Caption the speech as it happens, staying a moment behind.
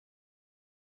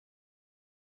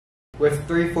With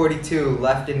 3:42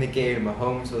 left in the game,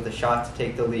 Mahomes with a shot to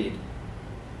take the lead.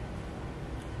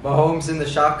 Mahomes in the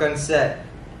shotgun set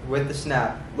with the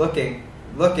snap. Looking.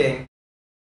 Ready,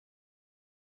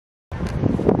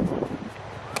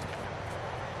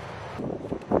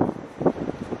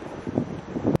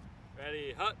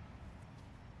 hut.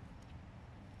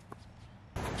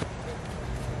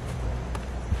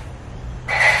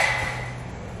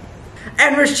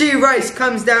 And Rashee Rice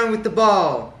comes down with the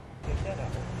ball.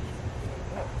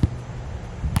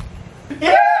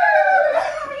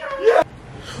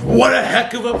 What a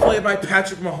heck of a play by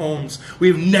Patrick Mahomes.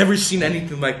 We've never seen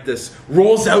anything like this.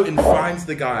 Rolls out and finds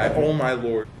the guy. Oh my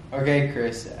lord. Okay,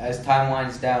 Chris, as time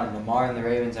winds down, Lamar and the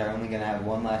Ravens are only going to have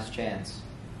one last chance.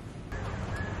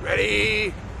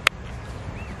 Ready?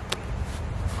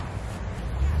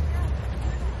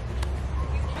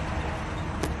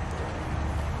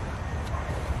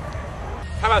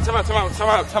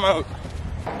 Time out.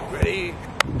 Ready?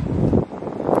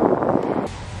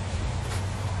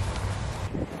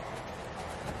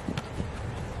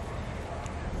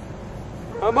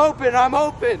 I'm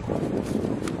open.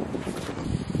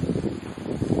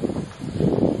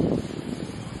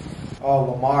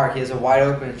 Oh, Lamar, he has a wide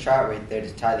open shot right there to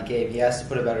tie the game. He has to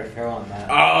put a better throw on that.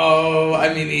 Oh,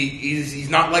 I mean, he's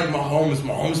not like Mahomes.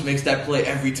 Mahomes makes that play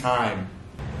every time.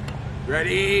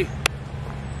 Ready?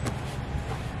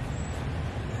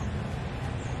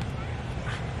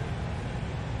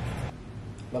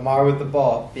 Lamar with the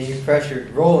ball, being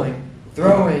pressured, rolling,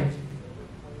 throwing.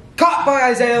 Caught by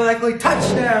Isaiah Likely,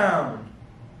 touchdown!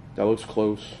 That looks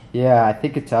close. Yeah, I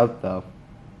think it's out though.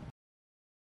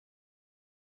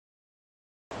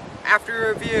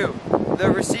 After review, the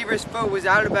receiver's foot was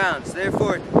out of bounds,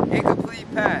 therefore incomplete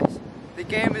pass. The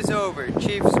game is over.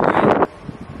 Chiefs win.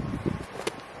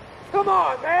 Come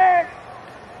on, man!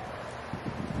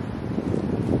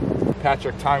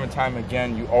 Patrick, time and time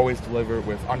again, you always deliver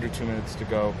with under 2 minutes to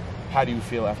go. How do you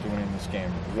feel after winning this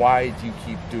game? Why do you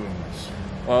keep doing this?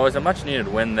 Well, it was a much-needed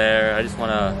win there. I just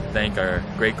want to thank our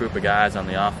great group of guys on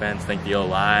the offense, thank the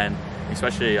O-line,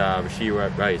 especially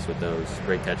Rashee Rice with those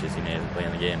great catches he made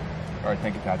playing the game. All right,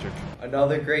 thank you, Patrick.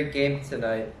 Another great game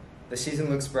tonight. The season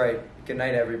looks bright. Good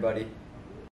night, everybody.